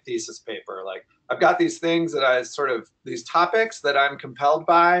writing a thesis paper, like I've got these things that I sort of, these topics that I'm compelled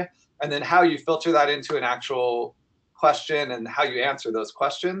by, and then how you filter that into an actual question and how you answer those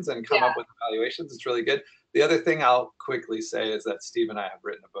questions and come up with evaluations. It's really good. The other thing I'll quickly say is that Steve and I have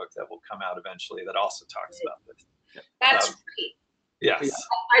written a book that will come out eventually that also talks about this. That's great. Yes.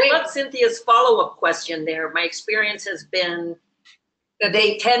 I love Cynthia's follow-up question there. My experience has been that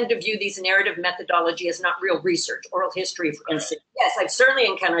they tend to view these narrative methodology as not real research, oral history, for instance. Yes, I've certainly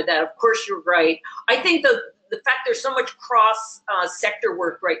encountered that. Of course, you're right. I think the fact there's so much cross sector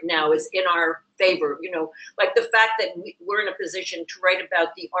work right now is in our favor. You know, like the fact that we're in a position to write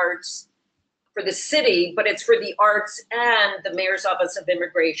about the arts for the city, but it's for the arts and the Mayor's Office of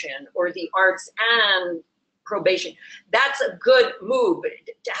Immigration, or the arts and probation. That's a good move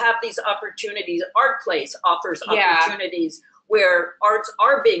to have these opportunities. Art Place offers opportunities where arts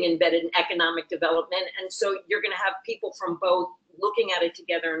are being embedded in economic development. And so you're going to have people from both looking at it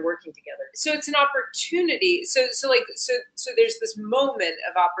together and working together. So it's an opportunity. So there's this moment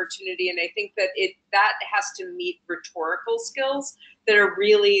of opportunity, and I think that that has to meet rhetorical skills that are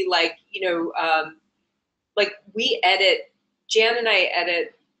really like, you know, like Jan and I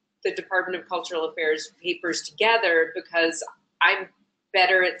edit the Department of Cultural Affairs papers together because I'm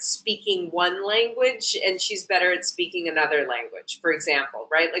better at speaking one language and she's better at speaking another language, for example,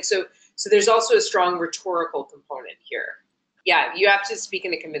 right? Like, so there's also a strong rhetorical component here. Yeah, you have to speak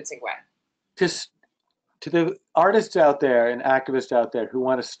in a convincing way. Just to the artists out there and activists out there who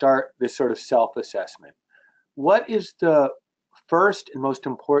want to start this sort of self-assessment, what is the first and most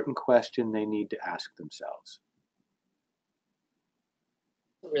important question they need to ask themselves?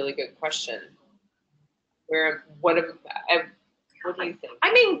 Really good question. What do you think?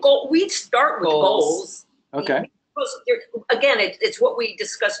 I mean, we start with goals. Okay. Again, it's what we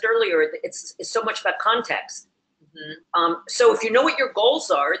discussed earlier. It's so much about context. Mm-hmm. So if you know what your goals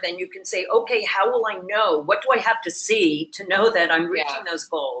are, then you can say, okay, how will I know? What do I have to see to know that I'm reaching those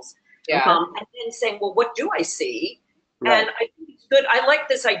goals? Yeah. And then saying, well, what do I see? Right. And I think it's good. I like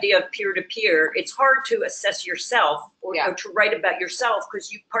this idea of peer-to-peer. It's hard to assess yourself or to write about yourself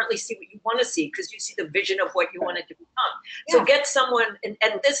because you partly see what you want to see because you see the vision of what you want it to become. Yeah. So get someone, and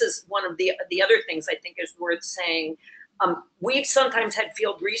this is one of the other things I think is worth saying. We've sometimes had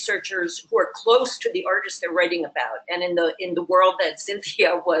field researchers who are close to the artists they're writing about, and in the world that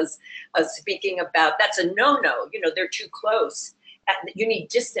Cynthia was speaking about, that's a no-no. You know, they're too close. You need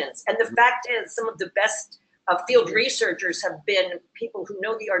distance. And the fact is, some of the best field researchers have been people who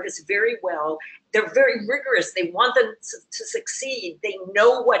know the artists very well. They're very rigorous. They want them to succeed. They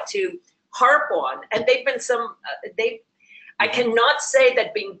know what to harp on. And they've been I cannot say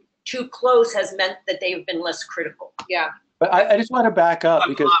that being too close has meant that they've been less critical. Yeah. But I just want to back up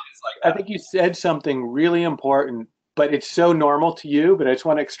because I think you said something really important, but it's so normal to you, but I just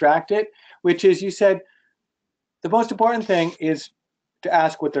want to extract it, which is you said the most important thing is to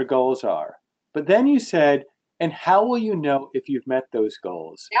ask what their goals are. But then you said, and how will you know if you've met those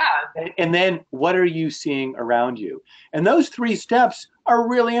goals? Yeah. And then what are you seeing around you? And those three steps are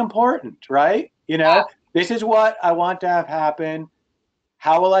really important, right? You know, this is what I want to have happen.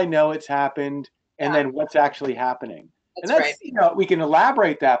 how will I know it's happened, and Yeah. then what's actually happening. That's And right. you know, we can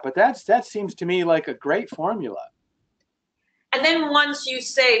elaborate that, but that seems to me like a great formula. And then once you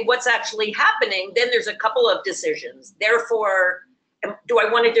say what's actually happening, then there's a couple of decisions. Therefore, do I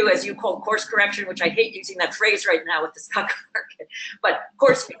want to do, as you call, course correction, which I hate using that phrase right now with the stock market, but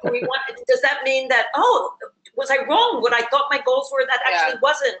course, does that mean that, oh, was I wrong? What I thought my goals were, that actually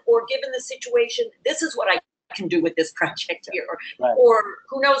wasn't, or given the situation, this is what I can do with this project here, or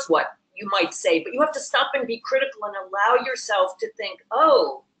who knows what you might say, but you have to stop and be critical and allow yourself to think,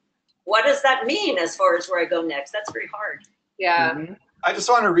 oh, what does that mean as far as where I go next? That's very hard. Yeah. Mm-hmm. I just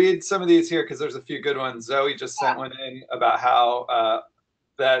want to read some of these here because there's a few good ones. Zoe just sent one in about how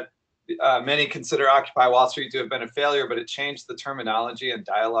many consider Occupy Wall Street to have been a failure, but it changed the terminology and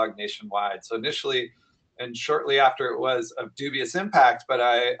dialogue nationwide. So initially and shortly after, it was of dubious impact, but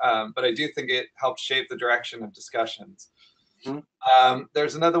I do think it helped shape the direction of discussions. Mm-hmm.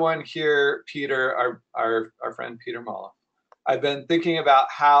 There's another one here, Peter, our friend Peter Mulla. I've been thinking about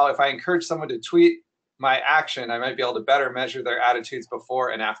how if I encourage someone to tweet my action, I might be able to better measure their attitudes before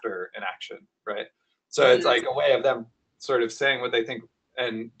and after an action, right? So it's like a way of them sort of saying what they think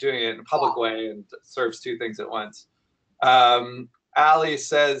and doing it in a public way, and serves two things at once. Ali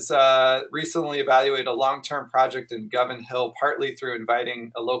says, recently evaluated a long-term project in Govan Hill, partly through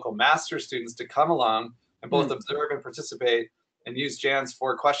inviting a local master's students to come along and both observe and participate, and use Jan's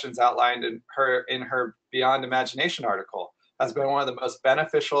 4 questions outlined in her Beyond Imagination article. Has been one of the most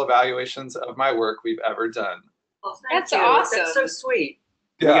beneficial evaluations of my work we've ever done. Well, That's awesome. That's so sweet.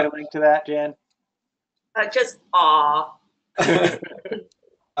 Can we get a link to that, Jan? Just aw. So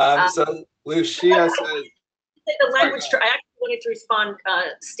Lucia says, the language. I actually wanted to respond,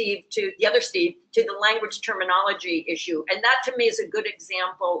 Steve, to the other Steve, to the language terminology issue, and that to me is a good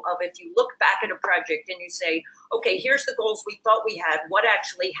example of if you look back at a project and you say, okay, here's the goals we thought we had, what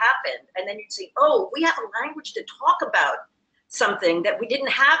actually happened, and then you'd say, oh, we have a language to talk about something that we didn't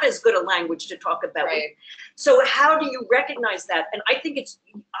have as good a language to talk about. Right. So how do you recognize that? And I think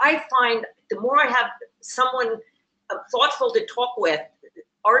I find the more I have someone thoughtful to talk with,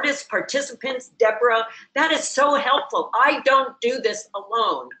 artists, participants, Deborah, that is so helpful. I don't do this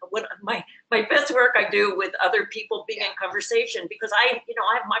alone. When my best work I do with other people being in conversation, because I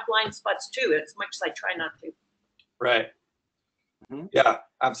have my blind spots too, as much as I try not to. Right. Mm-hmm. Yeah,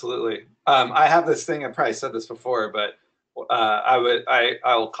 absolutely. I have this thing, I probably said this before, but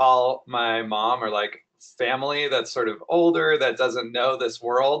I'll call my mom or like family that's sort of older that doesn't know this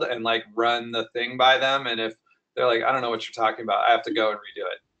world and like run the thing by them, and if they're like, I don't know what you're talking about, I have to go and redo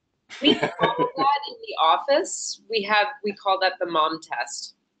it. We call that in the office. We call that the mom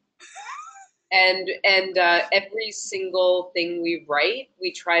test. And every single thing we write,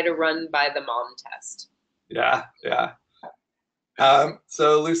 we try to run by the mom test. Yeah.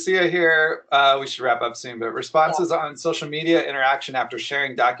 So Lucia here, we should wrap up soon, but responses on social media interaction after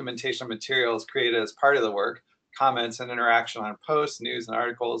sharing documentation materials created as part of the work, comments and interaction on posts, news and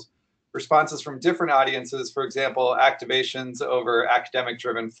articles, responses from different audiences, for example, activations over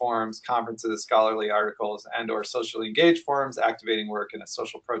academic-driven forums, conferences, scholarly articles, and or socially engaged forums, activating work in a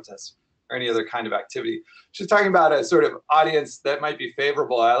social protest or any other kind of activity. She's talking about a sort of audience that might be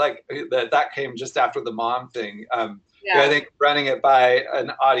favorable. I like that came just after the mom thing. I think running it by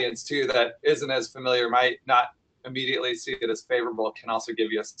an audience too that isn't as familiar, might not immediately see it as favorable, can also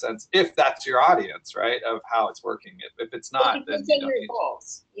give you a sense, if that's your audience, right, of how it's working. If it's not, then you don't need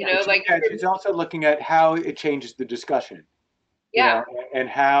goals. She's also looking at how it changes the discussion. Yeah. And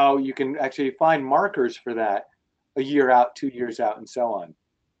how you can actually find markers for that a year out, 2 years out, and so on.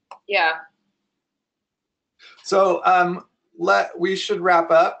 Yeah. So we should wrap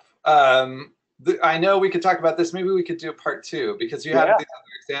up. I know we could talk about this. Maybe we could do a part 2 because you have these other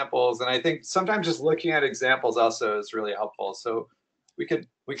examples, and I think sometimes just looking at examples also is really helpful. So we could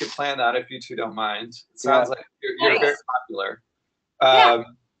plan that if you two don't mind. It sounds like you're very popular.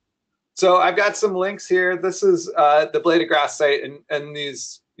 So I've got some links here. This is the Blade of Grass site, and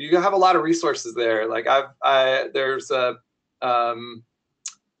these, you have a lot of resources there. Like there's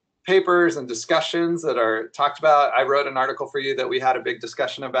papers and discussions that are talked about. I wrote an article for you that we had a big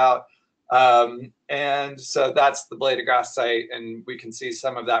discussion about. And so that's the Blade of Grass site, and we can see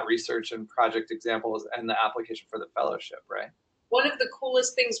some of that research and project examples and the application for the fellowship, right? One of the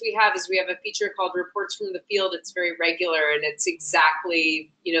coolest things we have is we have a feature called Reports from the Field. It's very regular, and it's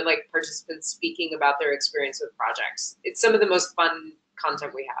exactly, like participants speaking about their experience with projects. It's some of the most fun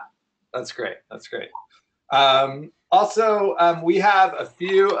content we have. That's great. That's great. Also, we have a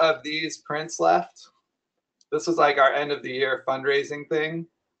few of these prints left. This was like our end of the year fundraising thing.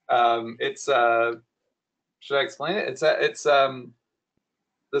 Should I explain it?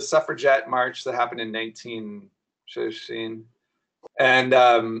 the suffragette march that happened in 1916.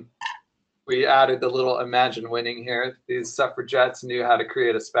 And we added the little imagine winning here. These suffragettes knew how to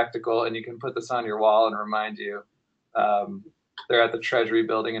create a spectacle, and you can put this on your wall and remind you. They're at the Treasury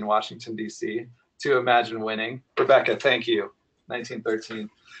Building in Washington, D.C. to imagine winning. Rebecca, thank you. 1913.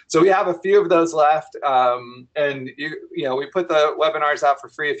 So we have a few of those left, and you know, we put the webinars out for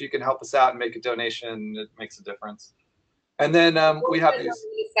free. If you can help us out and make a donation, it makes a difference. And then we have these.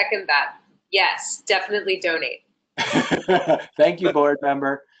 Second that. Yes, definitely donate. Thank you, board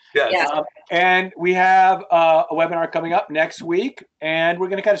member. Yes. And we have a webinar coming up next week, and we're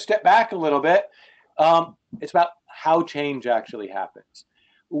going to kind of step back a little bit. It's about how change actually happens.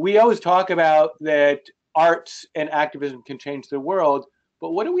 We always talk about that arts and activism can change the world,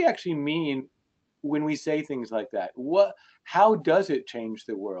 but what do we actually mean when we say things like that? How does it change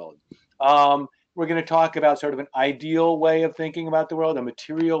the world? We're going to talk about sort of an ideal way of thinking about the world, a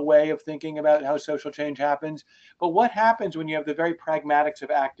material way of thinking about how social change happens. But what happens when you have the very pragmatics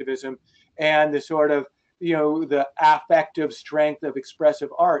of activism and the sort of, you know, the affective strength of expressive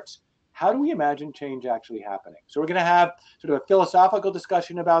arts? How do we imagine change actually happening? So we're going to have sort of a philosophical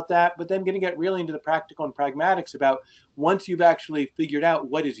discussion about that, but then going to get really into the practical and pragmatics about once you've actually figured out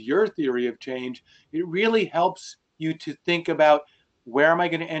what is your theory of change, it really helps you to think about where am I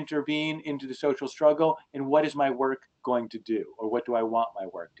going to intervene into the social struggle and what is my work going to do, or what do I want my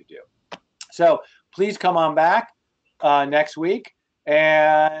work to do? So please come on back next week.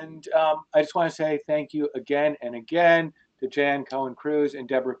 And I just want to say thank you again and again to Jan Cohen-Cruz and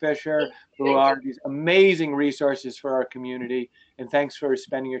Deborah Fisher, who are these amazing resources for our community. And thanks for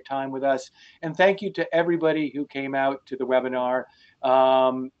spending your time with us. And thank you to everybody who came out to the webinar.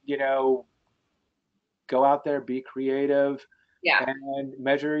 You know, go out there, be creative, and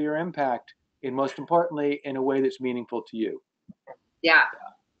measure your impact. And most importantly, in a way that's meaningful to you. Yeah.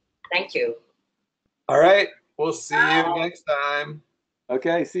 Thank you. All right. We'll see you next time.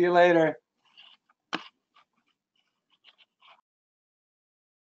 Okay. See you later.